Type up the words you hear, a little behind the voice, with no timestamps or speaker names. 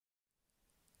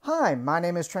Hi, my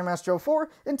name is Trainmaster04,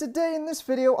 and today in this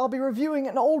video I'll be reviewing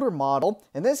an older model.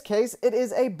 In this case, it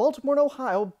is a Baltimore,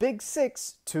 Ohio Big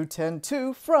Six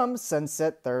 210-2 from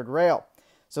Sunset Third Rail.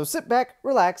 So sit back,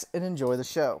 relax, and enjoy the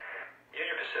show.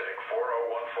 Union Pacific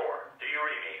 4014. Do you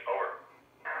read me? Over.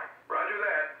 Roger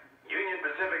that. Union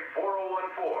Pacific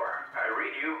 4014. I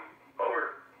read you.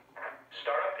 Over.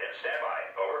 Start up and stand by.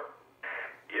 Over.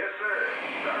 Yes, sir.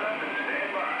 Start up and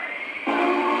stand by.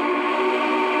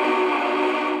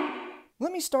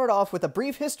 Let me start off with a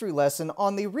brief history lesson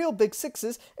on the real Big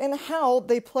Sixes and how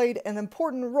they played an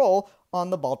important role on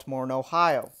the Baltimore and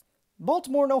Ohio.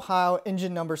 Baltimore and Ohio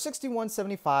engine number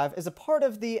 6175 is a part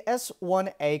of the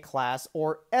S1A class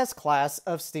or S class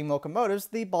of steam locomotives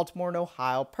the Baltimore and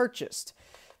Ohio purchased.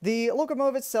 The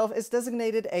locomotive itself is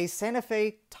designated a Santa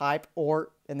Fe type,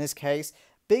 or in this case,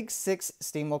 Big Six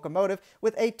steam locomotive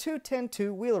with a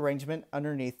 210-2 wheel arrangement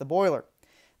underneath the boiler.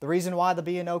 The reason why the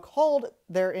B&O called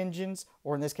their engines,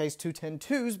 or in this case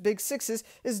 210-2s, Big Sixes,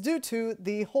 is due to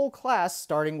the whole class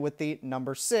starting with the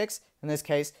number 6, in this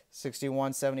case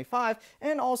 6175,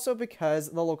 and also because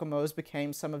the locomotives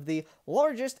became some of the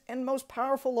largest and most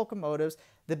powerful locomotives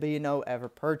the B&O ever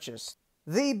purchased.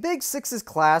 The Big Sixes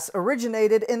class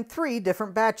originated in 3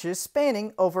 different batches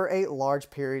spanning over a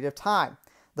large period of time.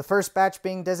 The first batch,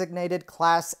 being designated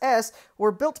Class S,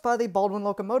 were built by the Baldwin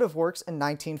Locomotive Works in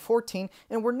 1914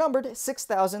 and were numbered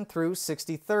 6000 through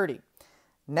 6030.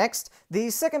 Next, the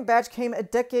second batch came a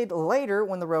decade later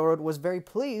when the railroad was very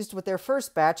pleased with their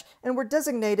first batch and were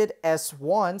designated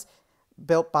S1s,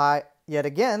 built by, yet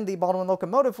again, the Baldwin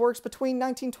Locomotive Works between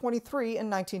 1923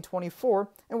 and 1924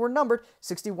 and were numbered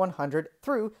 6100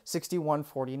 through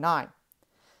 6149.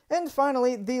 And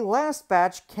finally, the last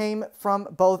batch came from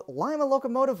both Lima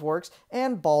Locomotive Works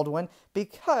and Baldwin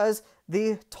because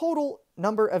the total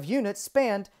number of units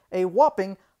spanned a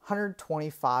whopping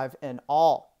 125 in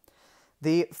all.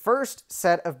 The first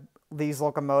set of these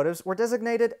locomotives were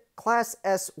designated Class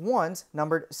S1s,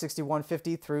 numbered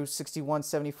 6150 through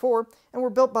 6174, and were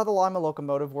built by the Lima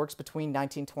Locomotive Works between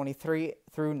 1923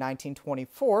 through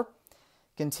 1924.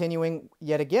 Continuing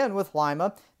yet again with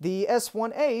Lima, the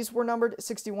S1As were numbered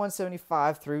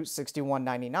 6175 through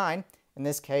 6199. In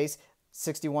this case,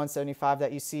 6175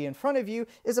 that you see in front of you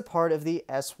is a part of the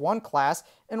S1 class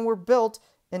and were built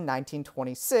in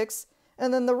 1926.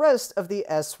 And then the rest of the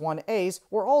S1As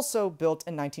were also built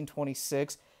in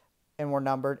 1926 and were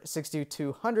numbered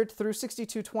 6200 through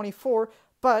 6224,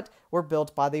 but were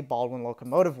built by the Baldwin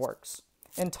Locomotive Works.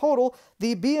 In total,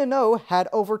 the B&O had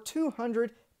over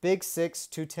 200 Big Six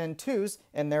 210-2s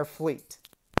in their fleet.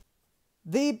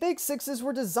 The Big Sixes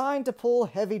were designed to pull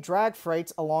heavy drag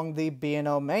freights along the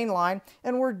B&O main line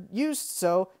and were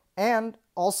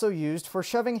also used for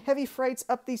shoving heavy freights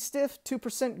up the stiff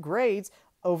 2% grades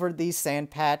over the sand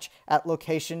patch at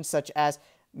locations such as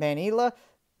Manila,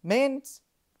 Mainz,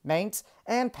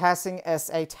 and passing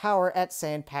SA Tower at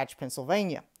Sand Patch,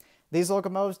 Pennsylvania. These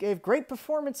locomotives gave great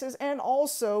performances and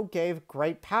also gave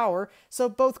great power, so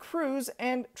both crews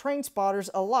and train spotters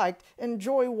alike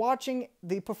enjoy watching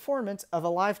the performance of a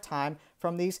lifetime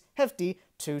from these hefty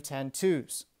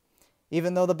 210-2s.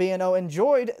 Even though the B&O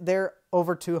enjoyed their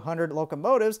over 200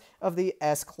 locomotives of the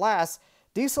S-Class,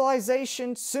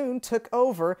 dieselization soon took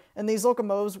over and these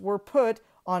locomotives were put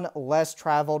on less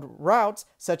traveled routes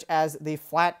such as the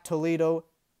flat Toledo,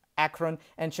 Akron,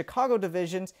 and Chicago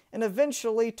divisions, and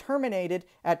eventually terminated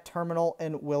at Terminal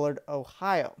in Willard,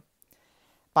 Ohio.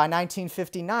 By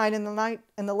 1959, in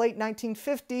the late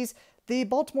 1950s, the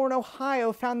Baltimore and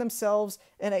Ohio found themselves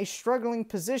in a struggling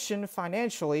position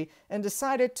financially and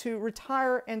decided to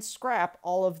retire and scrap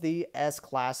all of the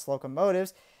S-Class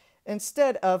locomotives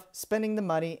instead of spending the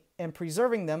money and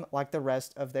preserving them like the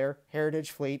rest of their heritage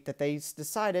fleet that they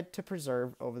decided to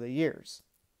preserve over the years.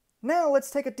 Now let's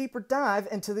take a deeper dive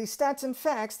into the stats and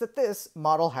facts that this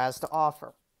model has to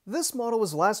offer. This model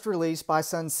was last released by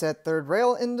Sunset Third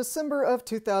Rail in December of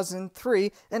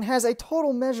 2003 and has a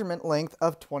total measurement length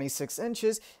of 26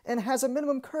 inches and has a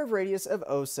minimum curve radius of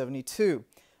 0.72.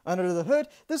 Under the hood,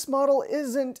 this model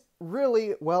isn't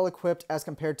really well equipped as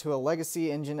compared to a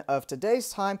legacy engine of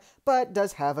today's time, but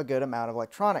does have a good amount of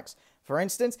electronics. For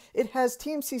instance, it has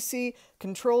TMCC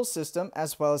control system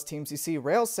as well as TMCC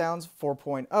Rail Sounds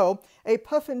 4.0, a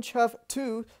Puff and Chuff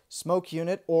 2 smoke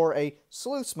unit or a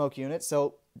sleuth smoke unit,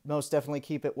 so most definitely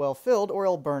keep it well filled or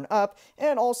it'll burn up,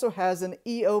 and also has an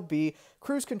EOB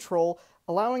cruise control,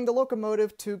 allowing the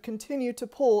locomotive to continue to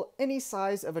pull any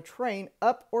size of a train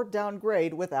up or down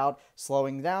grade without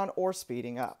slowing down or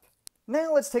speeding up.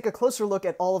 Now let's take a closer look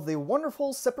at all of the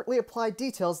wonderful separately applied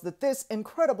details that this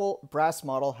incredible brass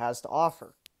model has to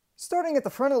offer. Starting at the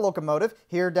front of the locomotive,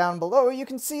 here down below you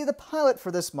can see the pilot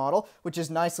for this model, which is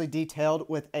nicely detailed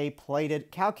with a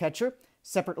plated cowcatcher,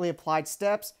 separately applied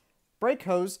steps, brake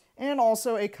hose, and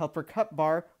also a coupler cup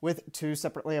bar with two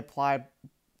separately applied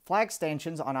flag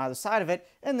stanchions on either side of it,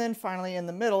 and then finally in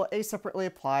the middle a separately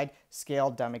applied scale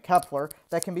dummy coupler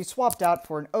that can be swapped out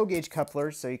for an O-gauge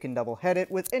coupler so you can double head it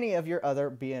with any of your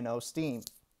other B&O steam.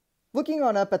 Looking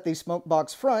on up at the smoke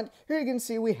box front, here you can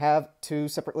see we have two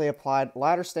separately applied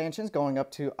ladder stanchions going up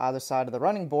to either side of the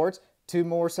running boards, two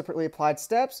more separately applied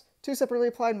steps, two separately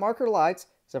applied marker lights,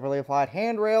 separately applied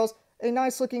handrails, a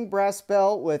nice looking brass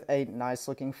bell with a nice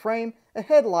looking frame, a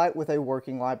headlight with a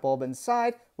working light bulb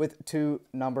inside with two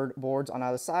numbered boards on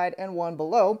either side and one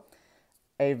below,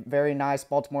 a very nice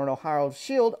Baltimore and Ohio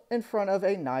shield in front of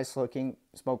a nice looking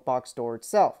smoke box door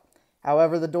itself.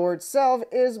 However, the door itself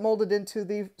is molded into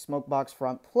the smoke box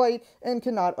front plate and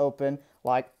cannot open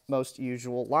like most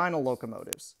usual Lionel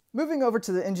locomotives. Moving over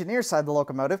to the engineer side of the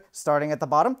locomotive, starting at the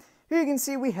bottom, here you can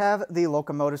see we have the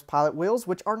locomotive's pilot wheels,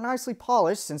 which are nicely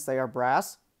polished since they are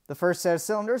brass, the first set of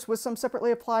cylinders with some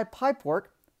separately applied pipework,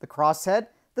 the crosshead,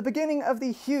 the beginning of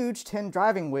the huge 10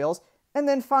 driving wheels, and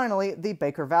then finally the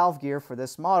Baker valve gear for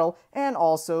this model, and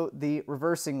also the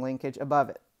reversing linkage above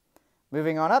it.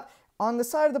 Moving on up, on the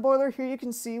side of the boiler here you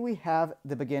can see we have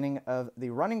the beginning of the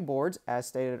running boards as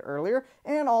stated earlier,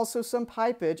 and also some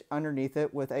pipage underneath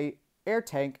it with a air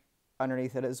tank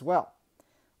underneath it as well.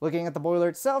 Looking at the boiler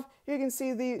itself, you can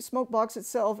see the smoke box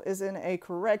itself is in a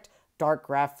correct dark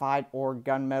graphite or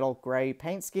gunmetal gray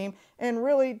paint scheme and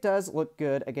really does look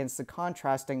good against the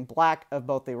contrasting black of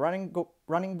both the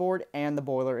running board and the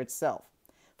boiler itself.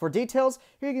 For details,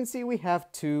 here you can see we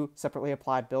have two separately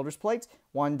applied builder's plates,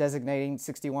 one designating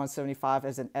 6175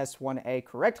 as an S1A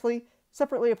correctly,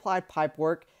 separately applied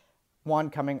pipework, one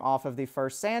coming off of the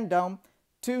first sand dome,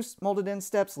 two molded in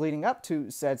steps leading up to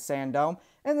said sand dome,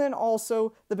 and then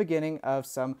also the beginning of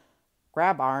some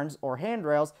grab irons or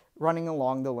handrails running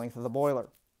along the length of the boiler.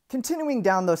 Continuing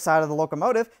down the side of the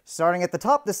locomotive, starting at the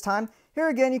top this time, here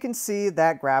again you can see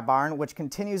that grab iron which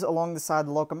continues along the side of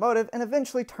the locomotive and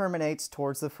eventually terminates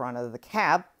towards the front of the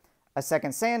cab, a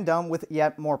second sand dome with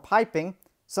yet more piping,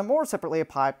 some more separately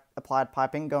applied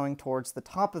piping going towards the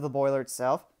top of the boiler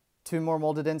itself, two more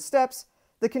molded in steps,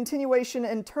 the continuation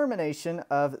and termination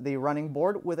of the running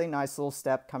board with a nice little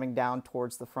step coming down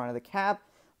towards the front of the cab,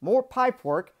 more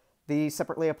pipework, the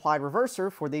separately applied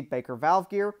reverser for the Baker valve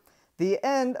gear, the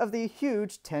end of the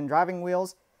huge 10 driving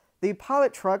wheels, the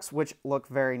pilot trucks which look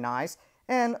very nice,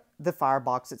 and the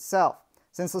firebox itself.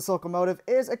 Since this locomotive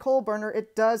is a coal burner,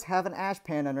 it does have an ash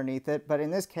pan underneath it, but in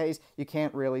this case you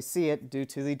can't really see it due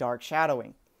to the dark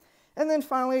shadowing. And then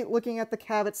finally, looking at the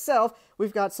cab itself,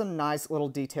 we've got some nice little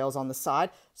details on the side,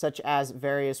 such as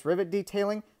various rivet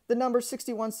detailing, the number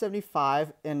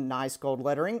 6175 in nice gold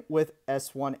lettering with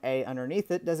S1A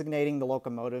underneath it, designating the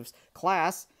locomotive's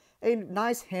class, a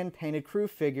nice hand-painted crew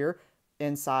figure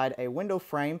inside a window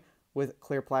frame with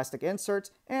clear plastic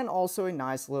inserts, and also a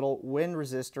nice little wind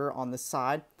resistor on the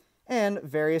side, and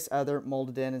various other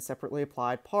molded in and separately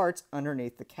applied parts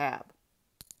underneath the cab.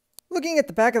 Looking at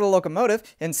the back of the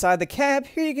locomotive, inside the cab,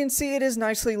 here you can see it is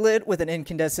nicely lit with an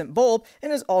incandescent bulb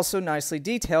and is also nicely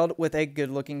detailed with a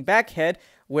good-looking backhead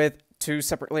with two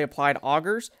separately applied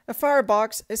augers, a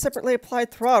firebox, a separately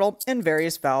applied throttle, and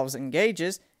various valves and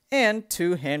gauges, and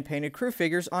two hand-painted crew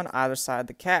figures on either side of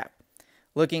the cab.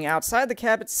 Looking outside the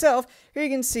cab itself, here you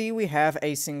can see we have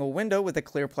a single window with a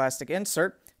clear plastic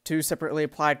insert, two separately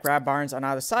applied grab irons on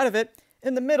either side of it,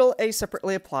 in the middle a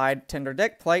separately applied tender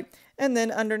deck plate, and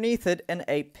then underneath it an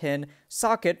 8-pin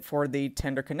socket for the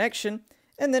tender connection,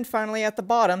 and then finally at the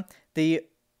bottom the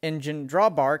engine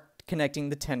drawbar connecting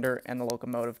the tender and the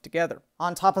locomotive together.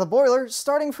 On top of the boiler,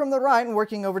 starting from the right and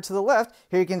working over to the left,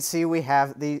 here you can see we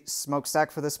have the smokestack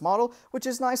for this model, which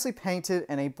is nicely painted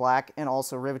in a black and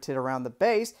also riveted around the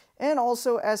base, and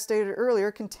also, as stated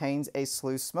earlier, contains a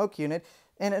sluice smoke unit,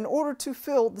 and in order to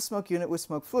fill the smoke unit with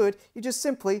smoke fluid, you just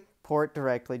simply pour it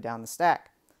directly down the stack.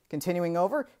 Continuing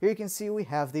over, here you can see we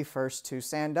have the first two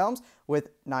sand domes with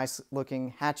nice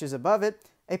looking hatches above it,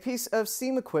 a piece of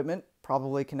steam equipment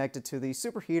probably connected to the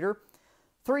superheater,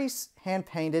 three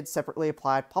hand-painted separately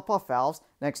applied pop-off valves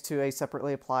next to a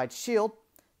separately applied shield,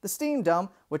 the steam dome,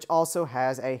 which also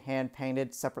has a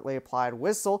hand-painted separately applied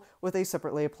whistle with a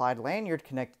separately applied lanyard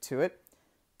connected to it,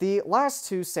 the last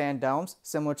two sand domes,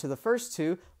 similar to the first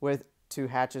two with two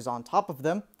hatches on top of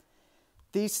them,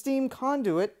 the steam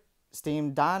conduit,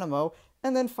 steam dynamo,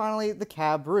 and then finally the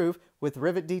cab roof with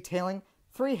rivet detailing,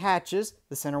 three hatches,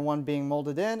 the center one being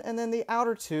molded in, and then the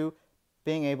outer two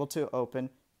being able to open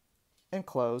and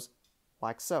close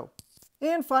like so.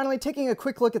 And finally, taking a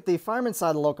quick look at the fireman side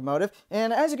of the locomotive,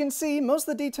 and as you can see, most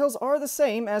of the details are the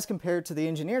same as compared to the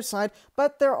engineer side,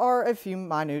 but there are a few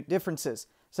minute differences,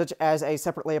 such as a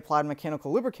separately applied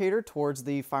mechanical lubricator towards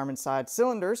the fireman side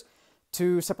cylinders,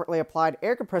 2 separately applied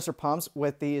air compressor pumps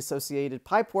with the associated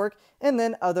pipework, and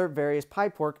then other various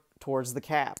pipework towards the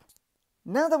cab.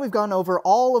 Now that we've gone over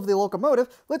all of the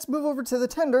locomotive, let's move over to the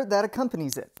tender that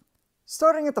accompanies it.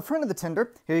 Starting at the front of the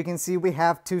tender, here you can see we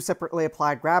have 2 separately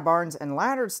applied grab irons and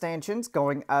ladder stanchions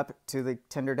going up to the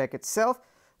tender deck itself,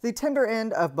 the tender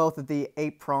end of both of the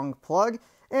 8-prong plug,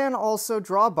 and also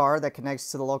drawbar that connects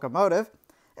to the locomotive.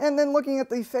 And then looking at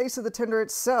the face of the tender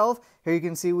itself, here you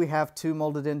can see we have 2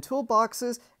 molded in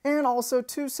toolboxes and also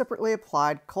 2 separately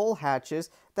applied coal hatches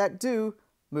that do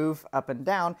move up and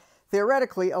down,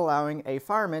 theoretically allowing a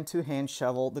fireman to hand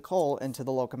shovel the coal into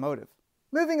the locomotive.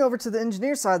 Moving over to the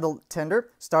engineer side of the tender,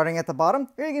 starting at the bottom,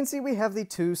 here you can see we have the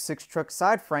 2 6-truck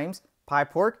side frames,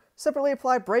 pipework, separately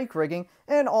applied brake rigging,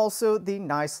 and also the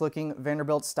nice looking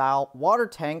Vanderbilt style water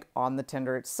tank on the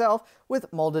tender itself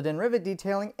with molded in rivet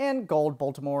detailing and gold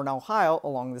Baltimore and Ohio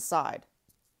along the side.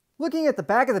 Looking at the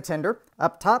back of the tender,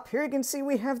 up top here you can see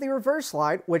we have the reverse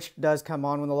light, which does come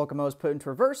on when the locomotive is put into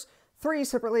reverse, 3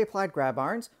 separately applied grab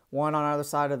irons, 1 on either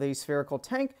side of the spherical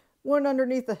tank, 1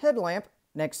 underneath the headlamp,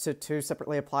 next to 2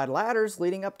 separately applied ladders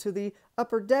leading up to the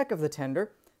upper deck of the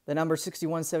tender, the number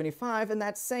 6175 in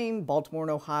that same Baltimore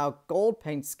and Ohio gold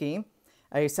paint scheme,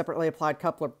 a separately applied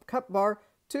coupler cup bar,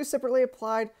 2 separately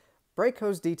applied brake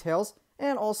hose details,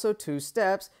 and also 2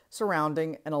 steps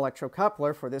surrounding an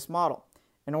electrocoupler for this model.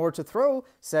 In order to throw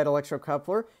said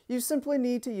electrocoupler, you simply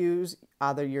need to use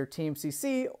either your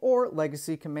TMCC or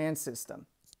legacy command system.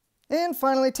 And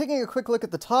finally, taking a quick look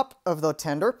at the top of the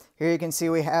tender, here you can see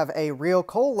we have a real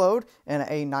coal load and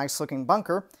a nice looking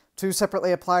bunker, 2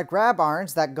 separately applied grab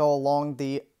irons that go along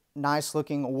the nice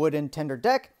looking wooden tender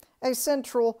deck, a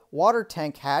central water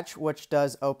tank hatch which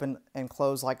does open and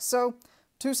close like so,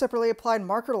 2 separately applied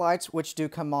marker lights which do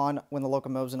come on when the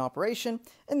locomotive is in operation,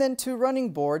 and then 2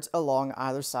 running boards along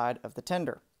either side of the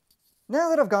tender. Now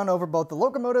that I've gone over both the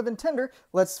locomotive and tender,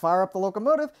 let's fire up the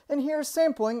locomotive and hear a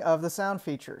sampling of the sound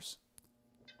features.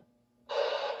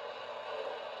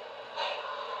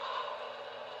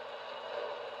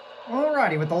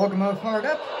 Alrighty, with the locomotive fired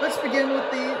up, let's begin with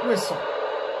the whistle.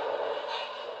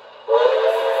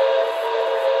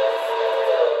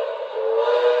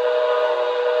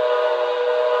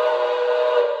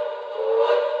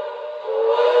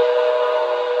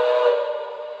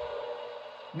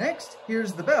 Next,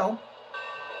 here's the bell.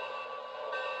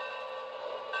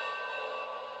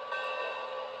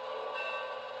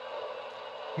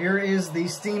 Here is the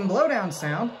steam blowdown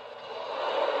sound.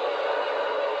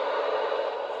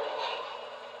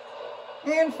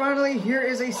 And finally, here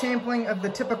is a sampling of the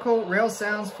typical Rail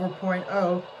Sounds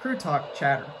 4.0 crew talk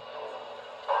chatter.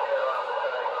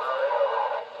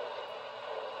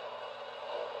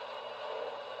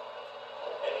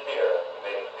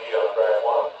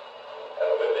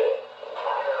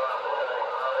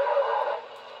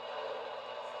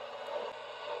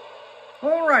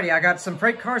 Alrighty, I got some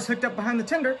freight cars hooked up behind the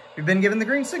tender. We've been given the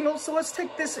green signal, so let's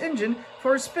take this engine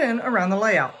for a spin around the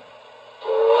layout.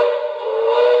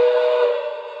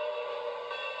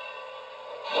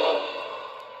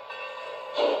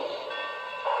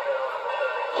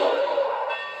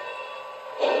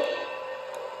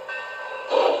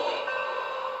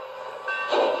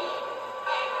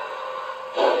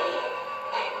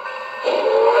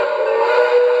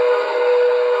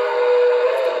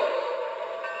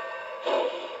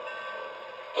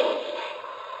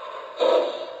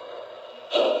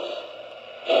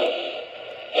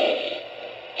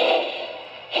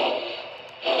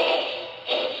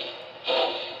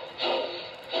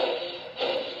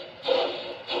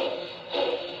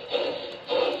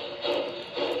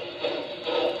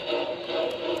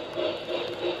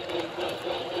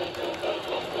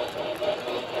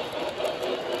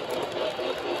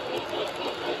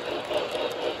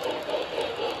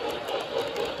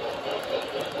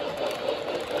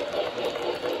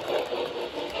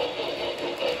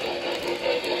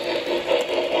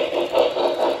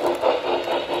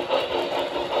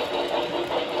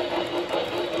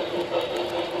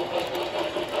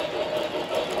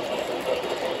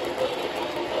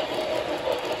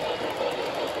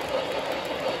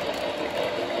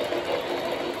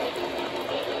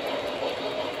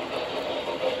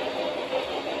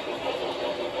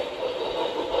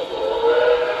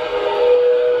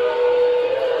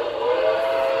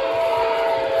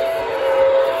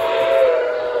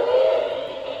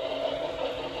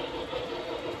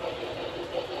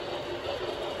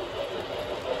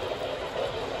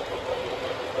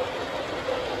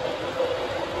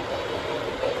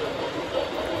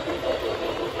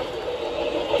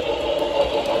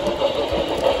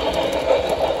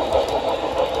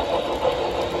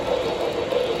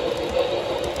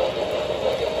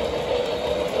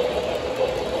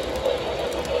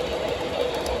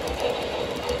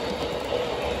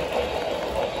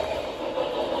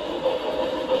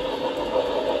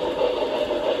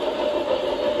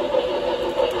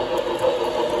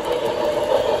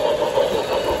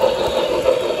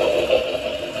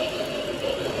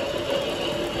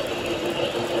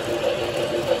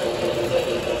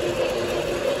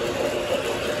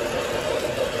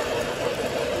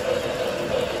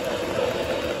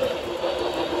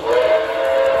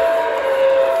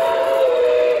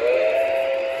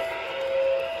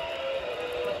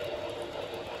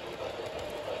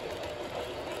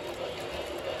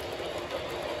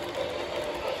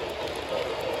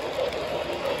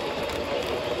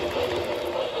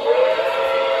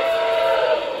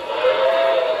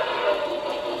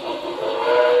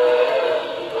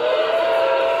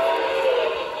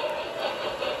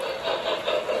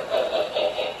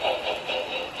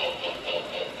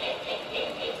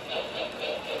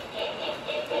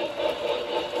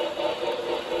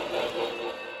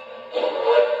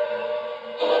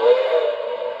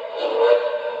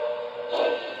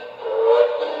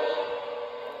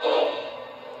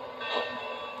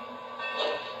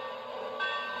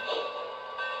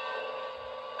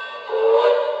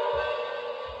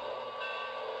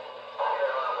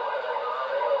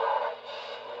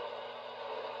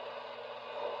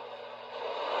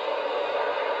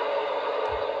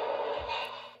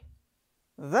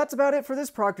 that's about it for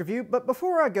this product review, but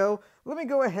before I go, let me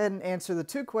go ahead and answer the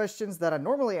two questions that I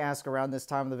normally ask around this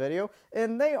time of the video,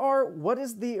 and they are, what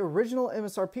is the original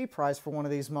MSRP price for one of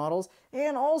these models,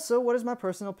 and also, what is my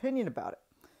personal opinion about it?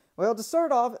 Well, to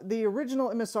start off, the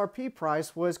original MSRP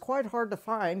price was quite hard to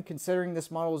find considering this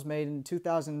model was made in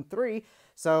 2003,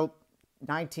 so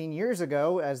 19 years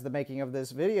ago as the making of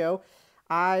this video.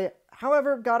 I,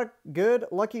 however, got a good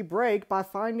lucky break by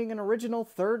finding an original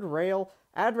third rail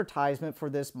advertisement for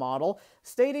this model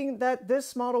stating that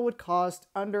this model would cost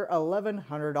under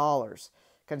 $1,100.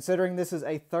 Considering this is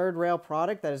a third rail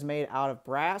product that is made out of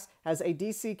brass, has a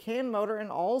DC can motor, and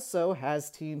also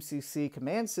has TMCC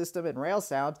command system and rail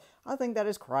sounds, I think that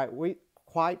is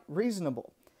quite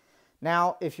reasonable.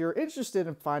 Now, if you're interested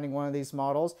in finding one of these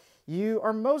models, you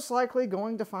are most likely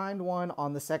going to find one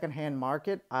on the secondhand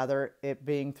market, either it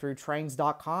being through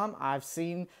trains.com. I've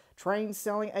seen Trains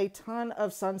selling a ton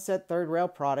of Sunset third rail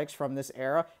products from this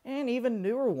era, and even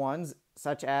newer ones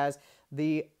such as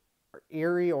the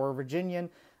Erie or Virginian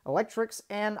Electrics,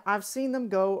 and I've seen them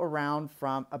go around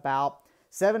from about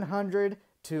 $700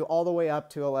 to all the way up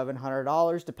to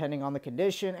 $1,100 depending on the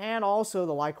condition and also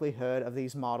the likelihood of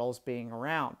these models being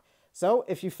around. So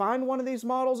if you find one of these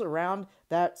models around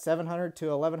that $700 to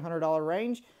 $1,100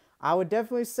 range, I would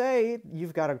definitely say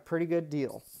you've got a pretty good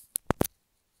deal.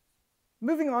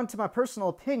 Moving on to my personal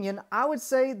opinion, I would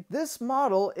say this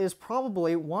model is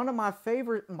probably one of my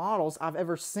favorite models I've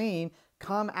ever seen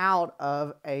come out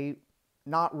of a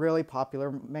not really popular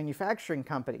manufacturing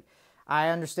company. I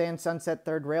understand Sunset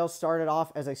Third Rail started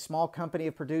off as a small company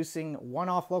of producing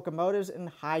one-off locomotives in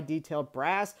high detailed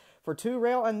brass for two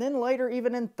rail, and then later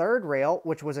even in third rail,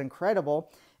 which was incredible.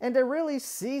 And to really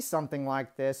see something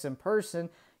like this in person,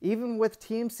 even with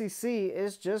TMCC,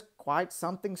 is just quite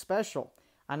something special.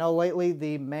 I know lately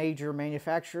the major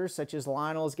manufacturers such as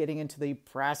Lionel is getting into the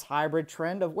brass hybrid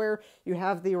trend of where you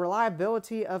have the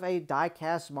reliability of a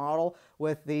die-cast model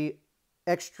with the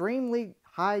extremely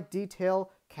high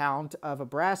detail count of a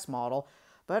brass model.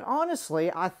 But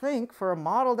honestly, I think for a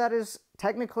model that is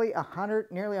technically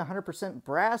nearly 100%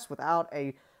 brass without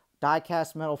a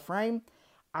die-cast metal frame,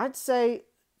 I'd say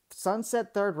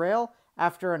Sunset Third Rail,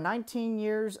 after 19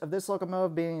 years of this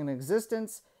locomotive being in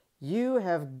existence, you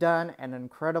have done an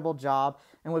incredible job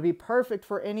and would be perfect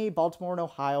for any Baltimore and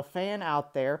Ohio fan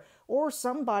out there, or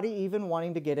somebody even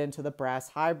wanting to get into the brass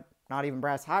hybrid, not even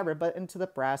brass hybrid, but into the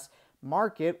brass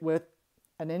market with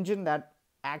an engine that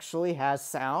actually has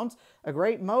sounds, a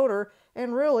great motor,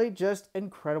 and really just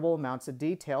incredible amounts of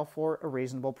detail for a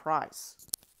reasonable price.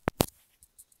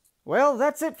 Well,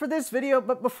 that's it for this video,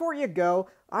 but before you go,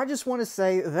 I just want to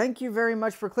say thank you very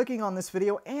much for clicking on this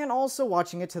video and also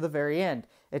watching it to the very end.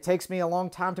 It takes me a long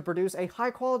time to produce a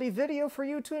high-quality video for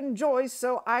you to enjoy,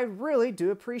 so I really do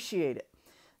appreciate it.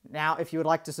 Now, if you would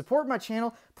like to support my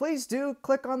channel, please do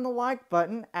click on the like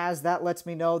button, as that lets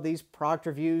me know these product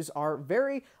reviews are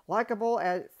very likable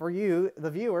for you,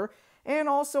 the viewer. And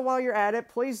also, while you're at it,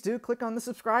 please do click on the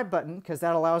subscribe button, because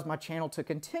that allows my channel to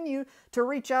continue to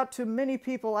reach out to many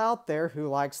people out there who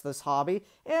likes this hobby,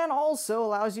 and also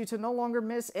allows you to no longer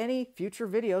miss any future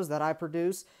videos that I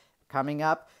produce. Coming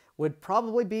up would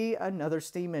probably be another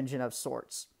steam engine of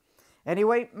sorts.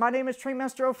 Anyway, my name is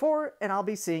Trainmaster04, and I'll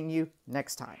be seeing you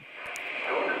next time.